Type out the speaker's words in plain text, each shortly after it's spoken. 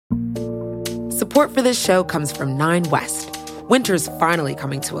Support for this show comes from 9 West. Winter's finally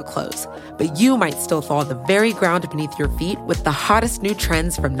coming to a close, but you might still thaw the very ground beneath your feet with the hottest new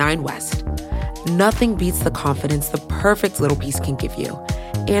trends from 9 West. Nothing beats the confidence the perfect little piece can give you.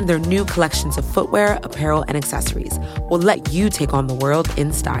 And their new collections of footwear, apparel, and accessories will let you take on the world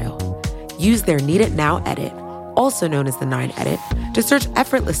in style. Use their Need It Now edit, also known as the 9 Edit, to search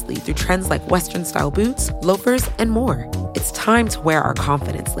effortlessly through trends like Western-style boots, loafers, and more. It's time to wear our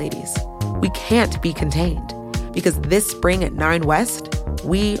confidence, ladies. We can't be contained, because this spring at 9 West,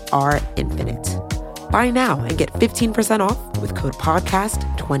 we are infinite. Buy now and get 15% off with code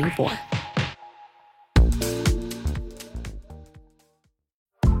PODCAST24.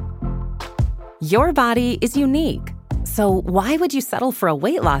 Your body is unique. So why would you settle for a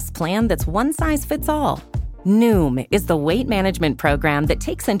weight loss plan that's one size fits all? Noom is the weight management program that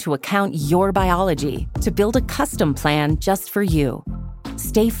takes into account your biology to build a custom plan just for you.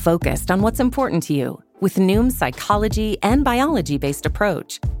 Stay focused on what's important to you with Noom's psychology and biology-based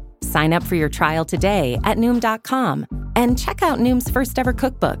approach. Sign up for your trial today at Noom.com and check out Noom's first ever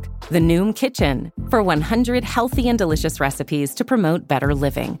cookbook, The Noom Kitchen, for 100 healthy and delicious recipes to promote better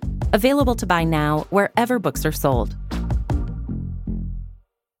living. Available to buy now wherever books are sold.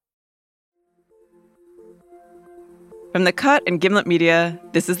 From The Cut and Gimlet Media,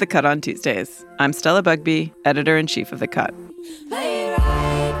 this is The Cut on Tuesdays. I'm Stella Bugbee, editor-in-chief of The Cut.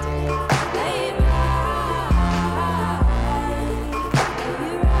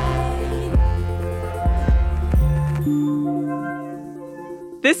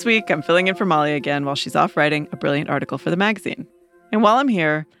 This week, I'm filling in for Molly again while she's off writing a brilliant article for the magazine. And while I'm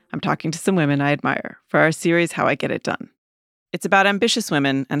here, I'm talking to some women I admire for our series, How I Get It Done. It's about ambitious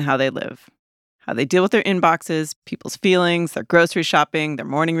women and how they live, how they deal with their inboxes, people's feelings, their grocery shopping, their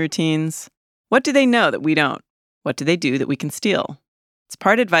morning routines. What do they know that we don't? What do they do that we can steal? It's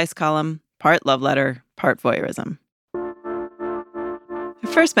part advice column, part love letter, part voyeurism. I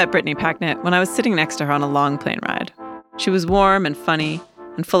first met Brittany Packnett when I was sitting next to her on a long plane ride. She was warm and funny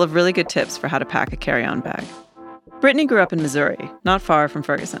and full of really good tips for how to pack a carry-on bag. Brittany grew up in Missouri, not far from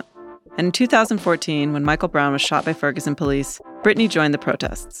Ferguson. And in 2014, when Michael Brown was shot by Ferguson police, Brittany joined the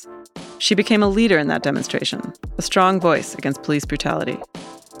protests. She became a leader in that demonstration, a strong voice against police brutality.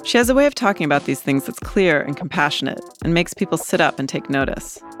 She has a way of talking about these things that's clear and compassionate and makes people sit up and take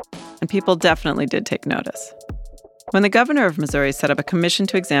notice. And people definitely did take notice. When the governor of Missouri set up a commission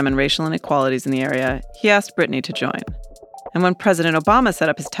to examine racial inequalities in the area, he asked Brittany to join. And when President Obama set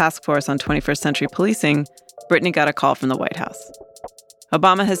up his task force on 21st century policing, Brittany got a call from the White House.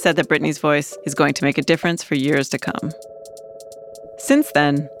 Obama has said that Brittany's voice is going to make a difference for years to come. Since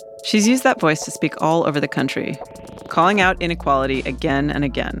then, she's used that voice to speak all over the country, calling out inequality again and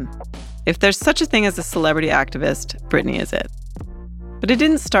again. If there's such a thing as a celebrity activist, Brittany is it. But it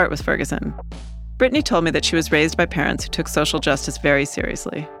didn't start with Ferguson. Brittany told me that she was raised by parents who took social justice very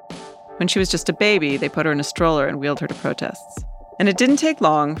seriously. When she was just a baby, they put her in a stroller and wheeled her to protests. And it didn't take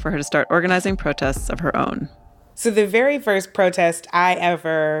long for her to start organizing protests of her own. So the very first protest I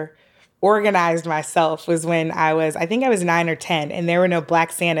ever organized myself was when I think I was 9 or 10, and there were no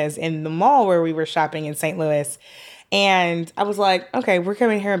Black Santas in the mall where we were shopping in St. Louis. And I was like, okay, we're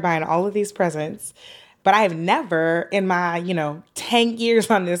coming here and buying all of these presents. But I have never in my, 10 years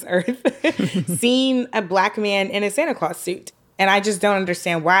on this earth seen a Black man in a Santa Claus suit. And I just don't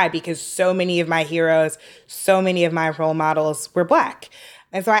understand why, because so many of my heroes, so many of my role models were Black.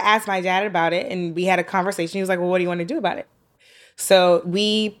 And so I asked my dad about it, and we had a conversation. He was like, well, what do you want to do about it? So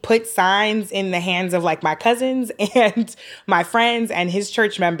we put signs in the hands of my cousins and my friends and his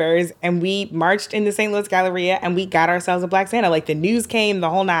church members, and we marched in the St. Louis Galleria, and we got ourselves a Black Santa. The news came, the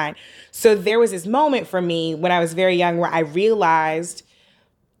whole nine. So there was this moment for me when I was very young where I realized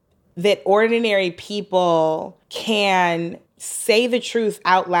that ordinary people can say the truth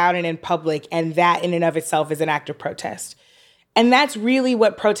out loud and in public, and that in and of itself is an act of protest. And that's really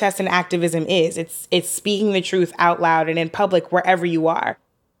what protest and activism is. It's speaking the truth out loud and in public wherever you are.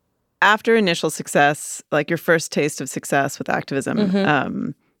 After initial success, your first taste of success with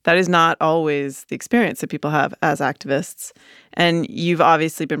activism, that is not always the experience that people have as activists. And you've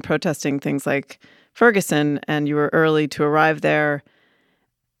obviously been protesting things like Ferguson, and you were early to arrive there.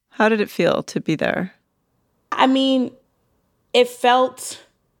 How did it feel to be there? I mean, it felt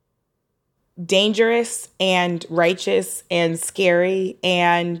dangerous and righteous and scary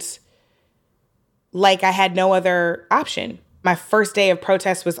and like I had no other option. My first day of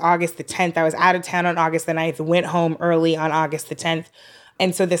protest was August the 10th. I was out of town on August the 9th, went home early on August the 10th.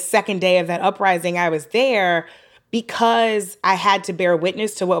 And so the second day of that uprising, I was there because I had to bear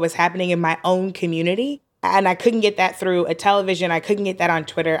witness to what was happening in my own community. And I couldn't get that through a television. I couldn't get that on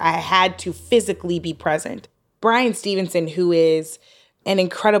Twitter. I had to physically be present. Bryan Stevenson, who is an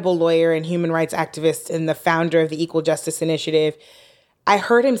incredible lawyer and human rights activist and the founder of the Equal Justice Initiative, I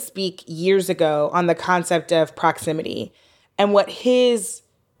heard him speak years ago on the concept of proximity. And what his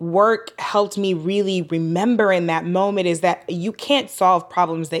work helped me really remember in that moment is that you can't solve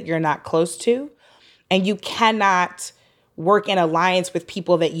problems that you're not close to, and you cannot work in alliance with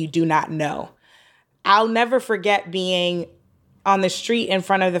people that you do not know. I'll never forget being on the street in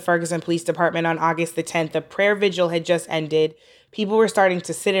front of the Ferguson Police Department on August the 10th. The prayer vigil had just ended. People were starting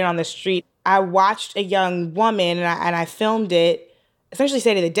to sit in on the street. I watched a young woman, and I filmed it, essentially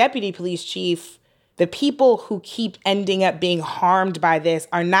say to the deputy police chief, the people who keep ending up being harmed by this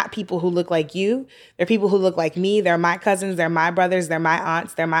are not people who look like you. They're people who look like me. They're my cousins. They're my brothers. They're my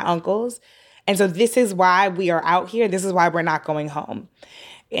aunts. They're my uncles. And so this is why we are out here. This is why we're not going home.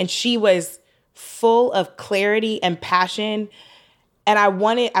 And she was full of clarity and passion. And I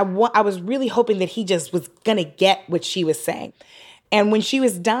was really hoping that he just was going to get what she was saying. And when she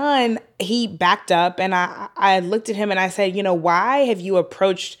was done, he backed up, and I looked at him and I said, why have you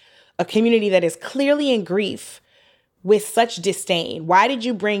approached a community that is clearly in grief with such disdain? Why did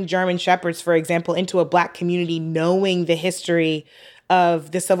you bring German Shepherds, for example, into a Black community knowing the history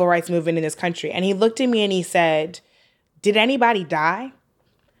of the civil rights movement in this country? And he looked at me and he said, did anybody die?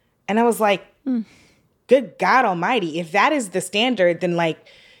 And I was like, good God Almighty, if that is the standard, then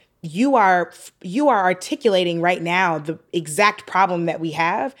you are articulating right now the exact problem that we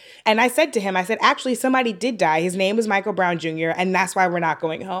have. And I said to him, actually, somebody did die. His name was Michael Brown Jr., and that's why we're not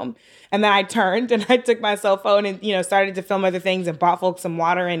going home. And then I turned and I took my cell phone and, started to film other things and bought folks some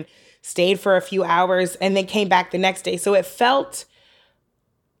water and stayed for a few hours and then came back the next day. So it felt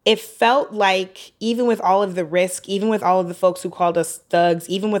like, even with all of the risk, even with all of the folks who called us thugs,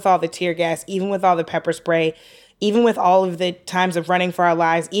 even with all the tear gas, even with all the pepper spray, even with all of the times of running for our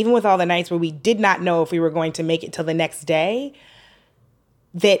lives, even with all the nights where we did not know if we were going to make it till the next day,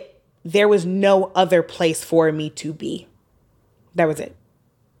 that there was no other place for me to be. That was it.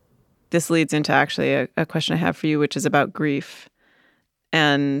 This leads into actually a question I have for you, which is about grief.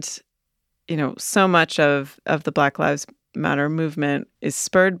 And, so much of the Black Lives Matter movement is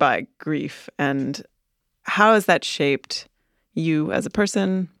spurred by grief. And how has that shaped you as a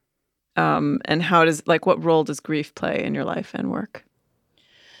person? And what role does grief play in your life and work?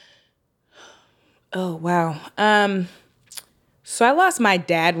 Oh, wow. So I lost my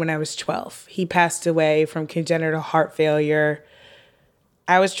dad when I was 12. He passed away from congenital heart failure.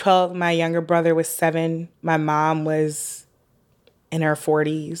 I was 12. My younger brother was 7. My mom was in her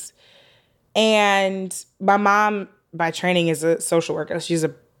 40s. And my mom, by training, is a social worker. She's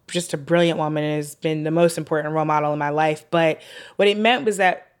just a brilliant woman and has been the most important role model in my life. But what it meant was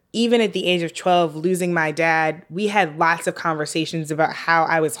that even at the age of 12, losing my dad, we had lots of conversations about how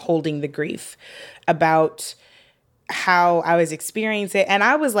I was holding the grief, about how I was experiencing it. And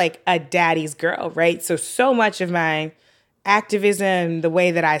I was like a daddy's girl, right? So much of my activism, the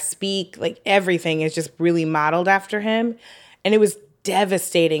way that I speak, everything is just really modeled after him. And it was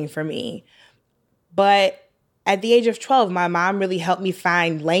devastating for me. But at the age of 12, my mom really helped me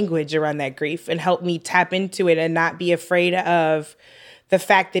find language around that grief and helped me tap into it and not be afraid of the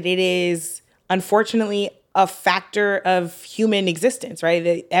fact that it is, unfortunately, a factor of human existence, right?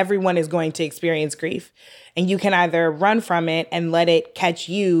 That everyone is going to experience grief. And you can either run from it and let it catch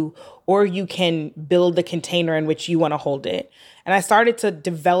you, or you can build the container in which you want to hold it. And I started to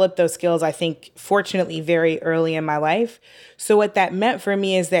develop those skills, I think, fortunately, very early in my life. So what that meant for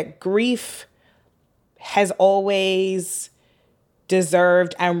me is that grief has always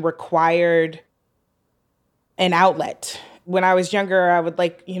deserved and required an outlet. When I was younger, I would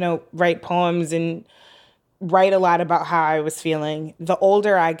write poems and write a lot about how I was feeling. The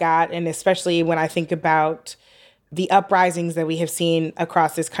older I got, and especially when I think about the uprisings that we have seen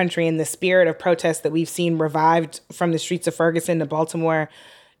across this country and the spirit of protest that we've seen revived from the streets of Ferguson to Baltimore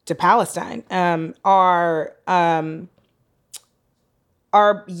to Palestine, are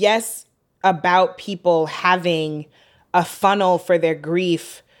yes, about people having a funnel for their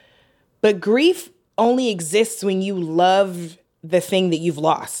grief, but grief only exists when you love the thing that you've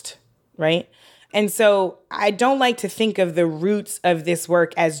lost, right? And so I don't like to think of the roots of this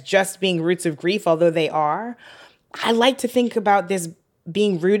work as just being roots of grief, although they are. I like to think about this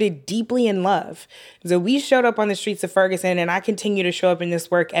being rooted deeply in love. So we showed up on the streets of Ferguson, and I continue to show up in this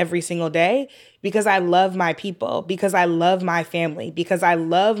work every single day because I love my people, because I love my family, because I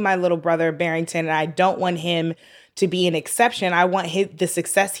love my little brother Barrington, and I don't want him to be an exception. I want the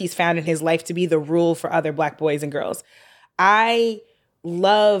success he's found in his life to be the rule for other Black boys and girls. I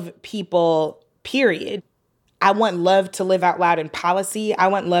love people, period. I want love to live out loud in policy. I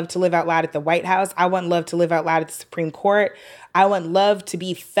want love to live out loud at the White House. I want love to live out loud at the Supreme Court. I want love to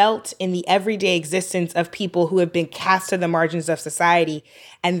be felt in the everyday existence of people who have been cast to the margins of society.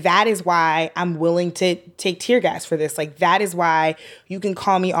 And that is why I'm willing to take tear gas for this. Like, that is why you can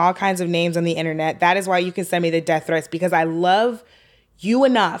call me all kinds of names on the internet. That is why you can send me the death threats, because I love you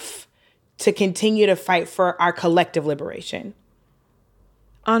enough to continue to fight for our collective liberation.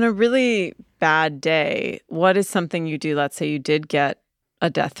 On a really bad day, what is something you do? Let's say you did get a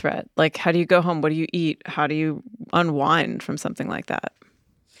death threat. Like, how do you go home? What do you eat? How do you unwind from something like that?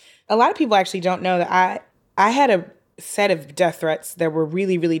 A lot of people actually don't know that I had a set of death threats that were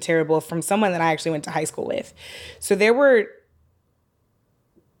really, really terrible from someone that I actually went to high school with. So there were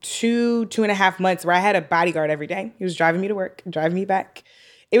 2.5 months where I had a bodyguard every day. He was driving me to work, driving me back.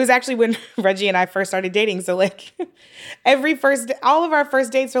 It was actually when Reggie and I first started dating. So like all of our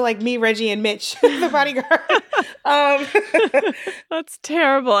first dates were like me, Reggie, and Mitch, the bodyguard. That's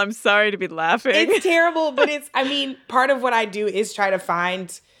terrible. I'm sorry to be laughing. It's terrible, but part of what I do is try to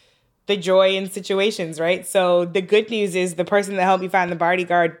find the joy in situations, right? So the good news is the person that helped me find the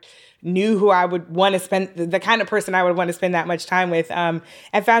bodyguard knew who I would want to spend, the kind of person I would want to spend that much time with, and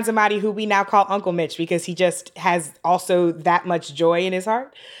found somebody who we now call Uncle Mitch because he just has also that much joy in his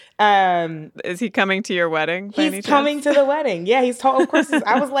heart. Is he coming to your wedding? He's coming to the wedding. Yeah, he's told, of course.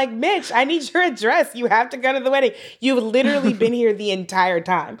 I was like, Mitch, I need your address. You have to go to the wedding. You've literally been here the entire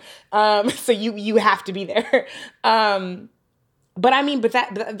time. So you have to be there. But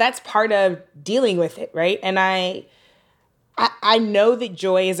that's part of dealing with it, right? And I know that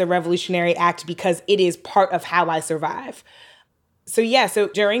joy is a revolutionary act because it is part of how I survive. So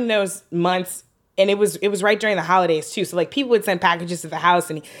during those months, and it was right during the holidays too. So like people would send packages to the house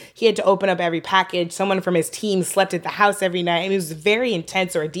and he had to open up every package. Someone from his team slept at the house every night. And it was a very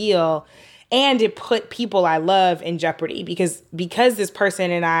intense ordeal. And it put people I love in jeopardy because this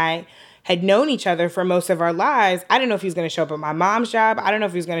person and I had known each other for most of our lives. I didn't know if he was going to show up at my mom's job. I don't know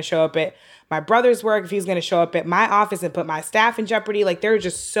if he was going to show up at my brother's work, if he was going to show up at my office and put my staff in jeopardy. Like, there were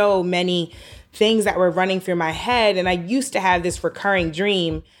just so many things that were running through my head. And I used to have this recurring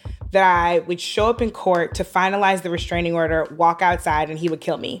dream that I would show up in court to finalize the restraining order, walk outside, and he would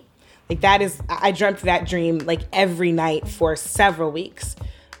kill me. Like, I dreamt that dream like every night for several weeks.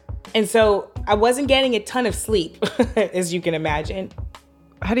 And so I wasn't getting a ton of sleep, as you can imagine.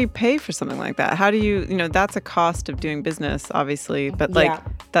 How do you pay for something like that? How do you that's a cost of doing business, obviously, but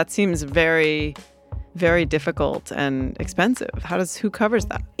that seems very, very difficult and expensive. Who covers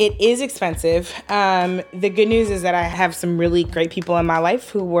that? It is expensive. The good news is that I have some really great people in my life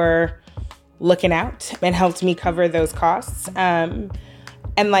who were looking out and helped me cover those costs. And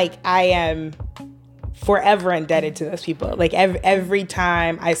I am forever indebted to those people. Like every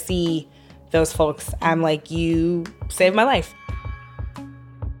time I see those folks, I'm like, you saved my life.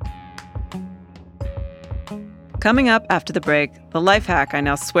 Coming up after the break, the life hack I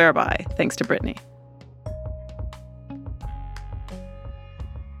now swear by, thanks to Brittany.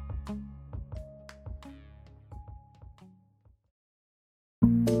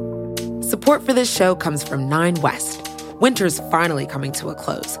 Support for this show comes from 9 West. Winter's finally coming to a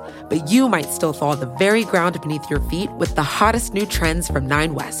close, but you might still thaw the very ground beneath your feet with the hottest new trends from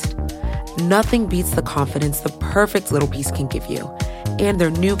 9 West. Nothing beats the confidence the perfect little piece can give you. And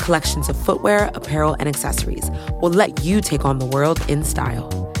their new collections of footwear, apparel, and accessories will let you take on the world in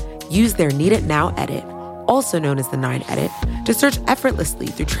style. Use their Need It Now edit, also known as the 9 edit, to search effortlessly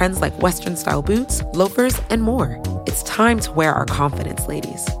through trends like Western-style boots, loafers, and more. It's time to wear our confidence,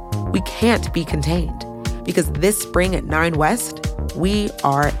 ladies. We can't be contained, because this spring at 9 West, we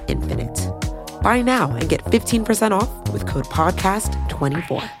are infinite. Buy now and get 15% off with code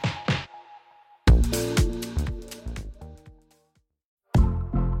PODCAST24.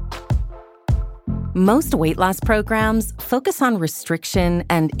 Most weight loss programs focus on restriction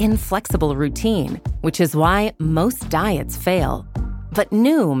and inflexible routine, which is why most diets fail. But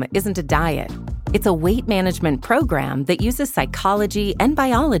Noom isn't a diet. It's a weight management program that uses psychology and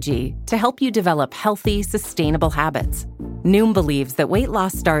biology to help you develop healthy, sustainable habits. Noom believes that weight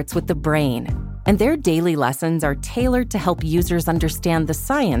loss starts with the brain, and their daily lessons are tailored to help users understand the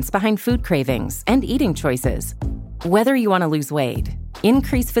science behind food cravings and eating choices. Whether you want to lose weight,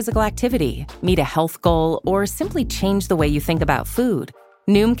 increase physical activity, meet a health goal, or simply change the way you think about food,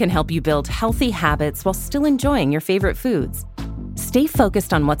 Noom can help you build healthy habits while still enjoying your favorite foods. Stay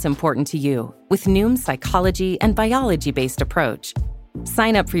focused on what's important to you with Noom's psychology and biology-based approach.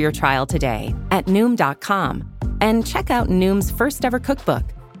 Sign up for your trial today at Noom.com and check out Noom's first ever cookbook,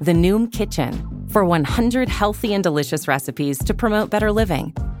 The Noom Kitchen, for 100 healthy and delicious recipes to promote better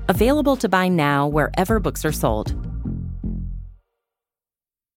living. Available to buy now wherever books are sold.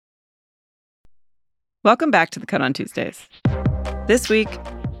 Welcome back to The Cut on Tuesdays. This week,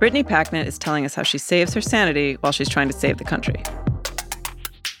 Brittany Packnett is telling us how she saves her sanity while she's trying to save the country.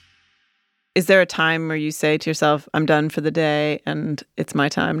 Is there a time where you say to yourself, I'm done for the day and it's my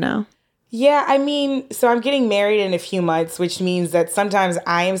time now? Yeah, I mean, so I'm getting married in a few months, which means that sometimes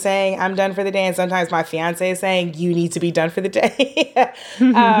I am saying I'm done for the day, and sometimes my fiance is saying you need to be done for the day.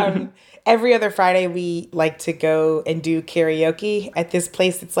 Every other Friday, we like to go and do karaoke at this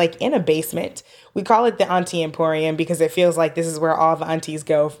place that's like in a basement. We call it the Auntie Emporium because it feels like this is where all the aunties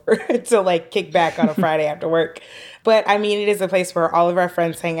go to like kick back on a Friday after work. But I mean, it is a place where all of our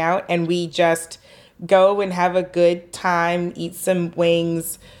friends hang out, and we just go and have a good time, eat some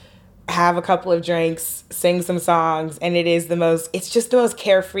wings, have a couple of drinks, sing some songs, and it's just the most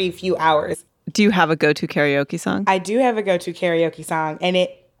carefree few hours. Do you have a go-to karaoke song? I do have a go-to karaoke song, and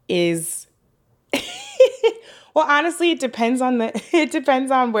it is, well, honestly, it depends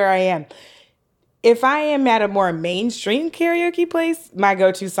on where I am. If I am at a more mainstream karaoke place, my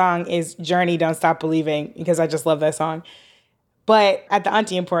go-to song is Journey, Don't Stop Believing, because I just love that song. But at the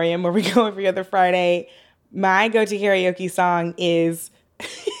Auntie Emporium, where we go every other Friday, my go-to karaoke song is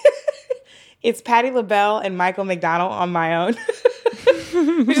it's Patti LaBelle and Michael McDonald on My Own,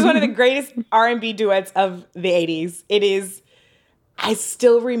 which is one of the greatest R&B duets of the 80s. It is, I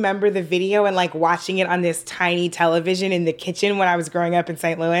still remember the video and like watching it on this tiny television in the kitchen when I was growing up in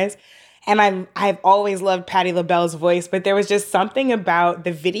St. Louis. And I've always loved Patti LaBelle's voice, but there was just something about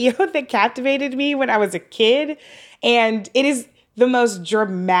the video that captivated me when I was a kid. And it is the most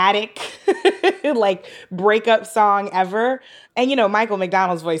dramatic like breakup song ever. And, you know, Michael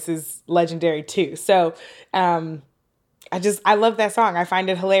McDonald's voice is legendary too. So I love that song. I find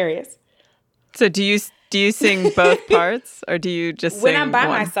it hilarious. So do you sing both parts, or do you just sing when I'm by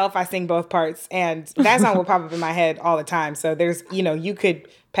one? myself, I sing both parts, and that song will pop up in my head all the time. So there's, you know, you could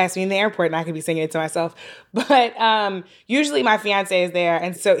pass me in the airport and I could be singing it to myself. But usually my fiance is there,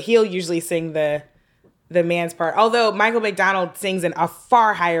 and so he'll usually sing the man's part. Although Michael McDonald sings in a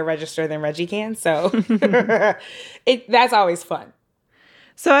far higher register than Reggie can, so that's always fun.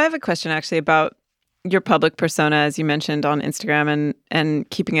 So I have a question actually about your public persona, as you mentioned on Instagram, and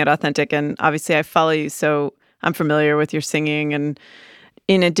keeping it authentic. And obviously I follow you, so I'm familiar with your singing. And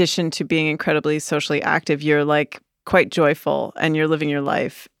in addition to being incredibly socially active, you're like quite joyful and you're living your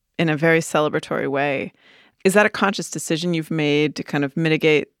life in a very celebratory way. Is that a conscious decision you've made to kind of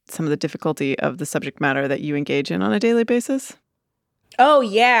mitigate some of the difficulty of the subject matter that you engage in on a daily basis? Oh,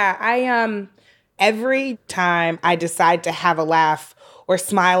 yeah. I every time I decide to have a laugh or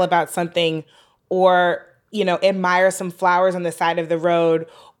smile about something, or, you know, admire some flowers on the side of the road,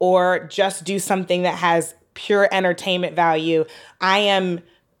 or just do something that has pure entertainment value, I am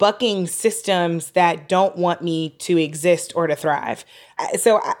bucking systems that don't want me to exist or to thrive.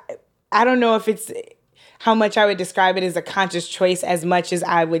 So I don't know if it's how much I would describe it as a conscious choice as much as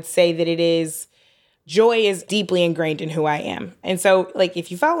I would say that it is, joy is deeply ingrained in who I am. And so, like, if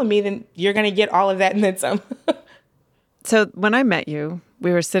you follow me, then you're going to get all of that and then some. So when I met you,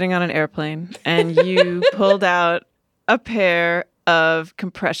 we were sitting on an airplane and you pulled out a pair of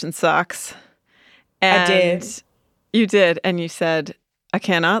compression socks. And I did. You did. And you said, I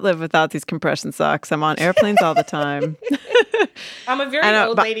cannot live without these compression socks. I'm on airplanes all the time. I'm a very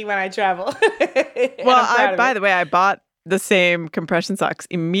old lady when I travel. Well, by the way, I bought the same compression socks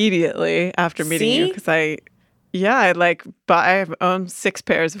immediately after meeting you because I own 6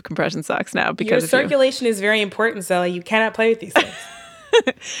 pairs of compression socks now because your circulation is very important, so you cannot play with these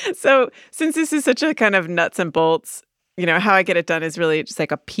things. So since this is such a kind of nuts and bolts, you know, how I get it done is really just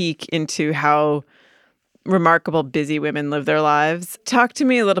like a peek into how remarkable busy women live their lives. Talk to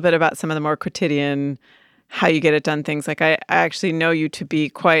me a little bit about some of the more quotidian, how you get it done things. Like I actually know you to be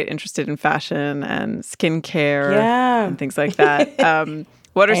quite interested in fashion and skincare and things like that.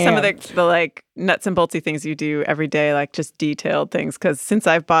 What are some of the like nuts and boltsy things you do every day, like just detailed things? Because since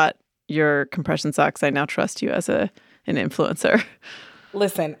I've bought your compression socks, I now trust you as an influencer.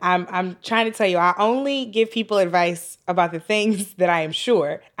 Listen, I'm trying to tell you, I only give people advice about the things that I am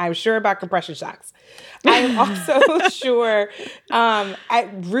sure. I'm sure about compression socks. I am also sure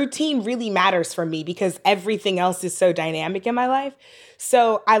routine really matters for me because everything else is so dynamic in my life.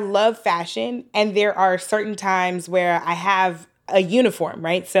 So I love fashion, and there are certain times where I have a uniform,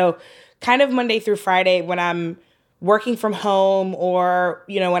 right? So kind of Monday through Friday when I'm working from home or,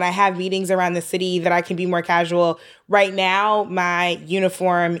 you know, when I have meetings around the city that I can be more casual. Right now, my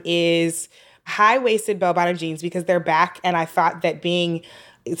uniform is high-waisted bell-bottom jeans because they're back, and I thought that being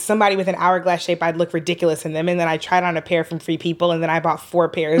somebody with an hourglass shape, I'd look ridiculous in them. And then I tried on a pair from Free People, and then I bought 4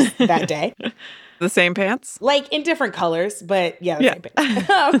 pairs that day. The same pants? Like in different colors, but same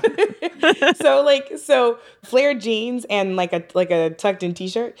pants. So flared jeans and like a tucked in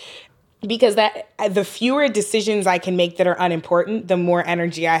t-shirt. Because the fewer decisions I can make that are unimportant, the more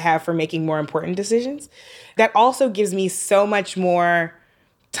energy I have for making more important decisions. That also gives me so much more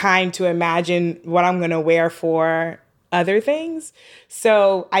time to imagine what I'm going to wear for other things.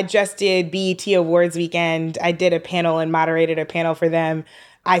 So I just did BET Awards weekend. I did a panel and moderated a panel for them.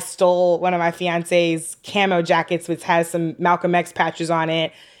 I stole one of my fiance's camo jackets, which has some Malcolm X patches on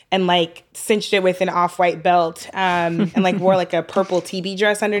it, and like cinched it with an off-white belt, and like wore like a purple TB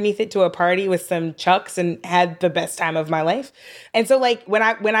dress underneath it to a party with some Chucks, and had the best time of my life. And so like when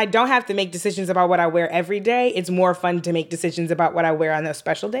I don't have to make decisions about what I wear every day, it's more fun to make decisions about what I wear on those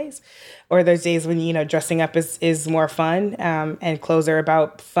special days, or those days when, you know, dressing up is more fun, and clothes are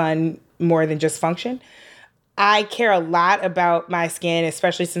about fun more than just function. I care a lot about my skin,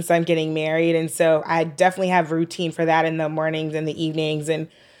 especially since I'm getting married. And so I definitely have a routine for that in the mornings and the evenings. And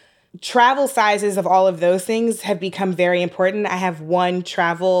travel sizes of all of those things have become very important. I have one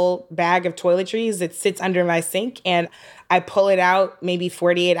travel bag of toiletries that sits under my sink, and I pull it out maybe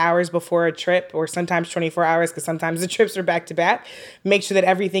 48 hours before a trip, or sometimes 24 hours, because sometimes the trips are back to back. Make sure that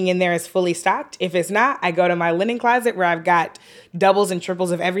everything in there is fully stocked. If it's not, I go to my linen closet where I've got doubles and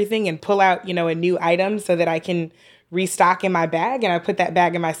triples of everything, and pull out, you know, a new item so that I can restock in my bag, and I put that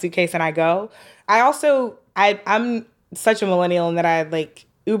bag in my suitcase and I go. I'm such a millennial in that I like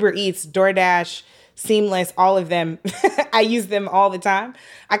Uber Eats, DoorDash, Seamless, all of them. I use them all the time.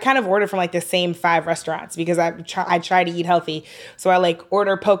 I kind of order from like the same 5 restaurants because I try to eat healthy. So I like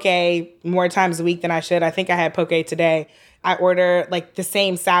order poke more times a week than I should. I think I had poke today. I order like the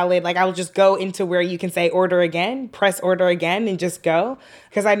same salad. Like I will just go into where you can say order again, press order again, and just go.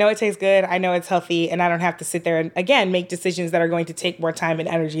 Because I know it tastes good. I know it's healthy. And I don't have to sit there and, again, make decisions that are going to take more time and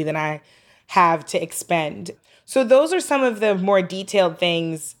energy than I have to expend. So those are some of the more detailed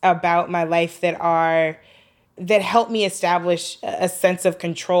things about my life that help me establish a sense of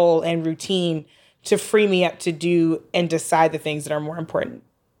control and routine to free me up to do and decide the things that are more important.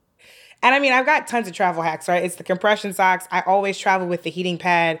 And I mean, I've got tons of travel hacks, right? It's the compression socks. I always travel with the heating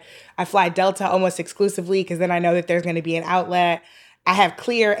pad. I fly Delta almost exclusively because then I know that there's going to be an outlet. I have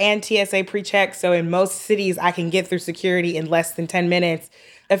Clear and TSA pre-check, so in most cities, I can get through security in less than 10 minutes.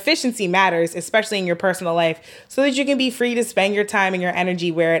 Efficiency matters, especially in your personal life, so that you can be free to spend your time and your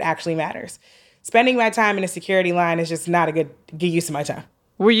energy where it actually matters. Spending my time in a security line is just not a good use of my time.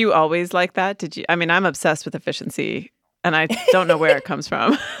 Were you always like that? I'm obsessed with efficiency, and I don't know where it comes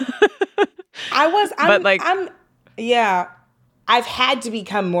from. I've had to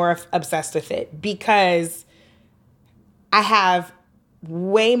become more obsessed with it because I have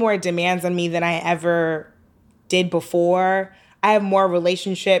way more demands on me than I ever did before. I have more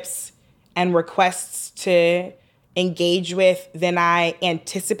relationships and requests to engage with than I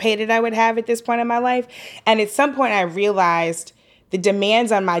anticipated I would have at this point in my life. And at some point I realized the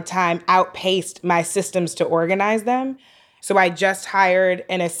demands on my time outpaced my systems to organize them. So I just hired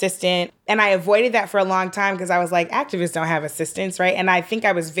an assistant, and I avoided that for a long time because I was like, activists don't have assistants, right? And I think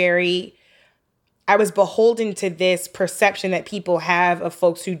I was beholden to this perception that people have of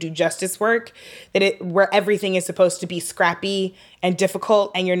folks who do justice work, where everything is supposed to be scrappy and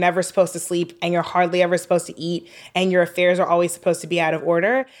difficult, and you're never supposed to sleep, and you're hardly ever supposed to eat, and your affairs are always supposed to be out of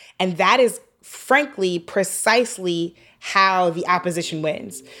order. And that is, frankly, precisely how the opposition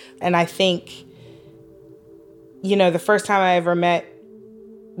wins. And I think, you know, the first time I ever met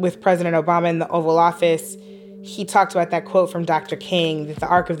with President Obama in the Oval Office, he talked about that quote from Dr. King, that the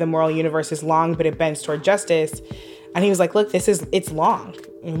arc of the moral universe is long, but it bends toward justice. And he was like, look, it's long.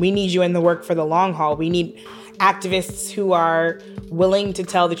 And we need you in the work for the long haul. We need activists who are willing to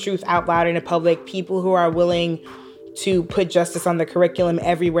tell the truth out loud in a public, people who are willing to put justice on the curriculum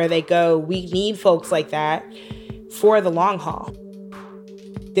everywhere they go. We need folks like that for the long haul.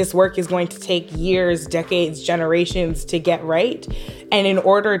 This work is going to take years, decades, generations to get right. And in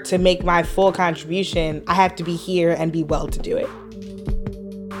order to make my full contribution, I have to be here and be well to do it.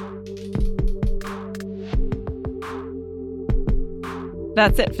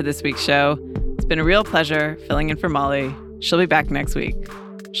 That's it for this week's show. It's been a real pleasure filling in for Molly. She'll be back next week.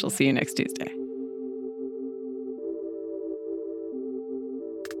 She'll see you next Tuesday.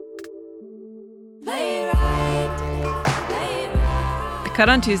 Cut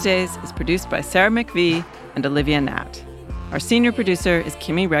on Tuesdays is produced by Sarah McVie and Olivia Natt. Our senior producer is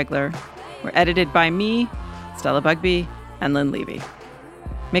Kimmy Regler. We're edited by me, Stella Bugbee, and Lynn Levy.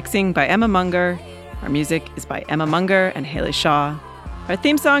 Mixing by Emma Munger. Our music is by Emma Munger and Haley Shaw. Our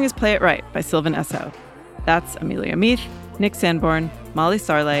theme song is Play It Right by Sylvan Esso. That's Amelia Meath, Nick Sanborn, Molly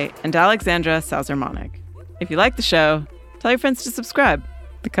Sarley, and Alexandra Salzermonic. If you like the show, tell your friends to subscribe.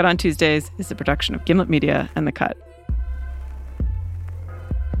 The Cut on Tuesdays is a production of Gimlet Media and The Cut.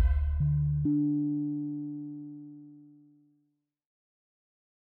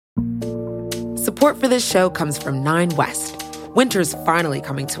 Support for this show comes from 9 West. Winter's finally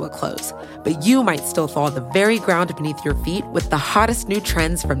coming to a close, but you might still thaw the very ground beneath your feet with the hottest new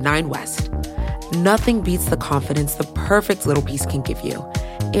trends from 9 West. Nothing beats the confidence the perfect little piece can give you.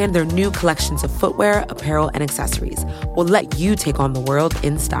 And their new collections of footwear, apparel, and accessories will let you take on the world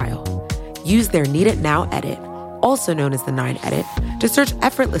in style. Use their Need It Now edit, also known as the 9 edit, to search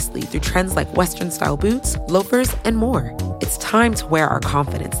effortlessly through trends like Western-style boots, loafers, and more. It's time to wear our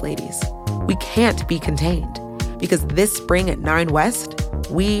confidence, ladies. We can't be contained, because this spring at 9 West,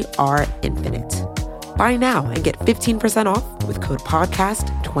 we are infinite. Buy now and get 15% off with code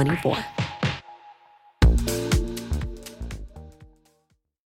PODCAST24.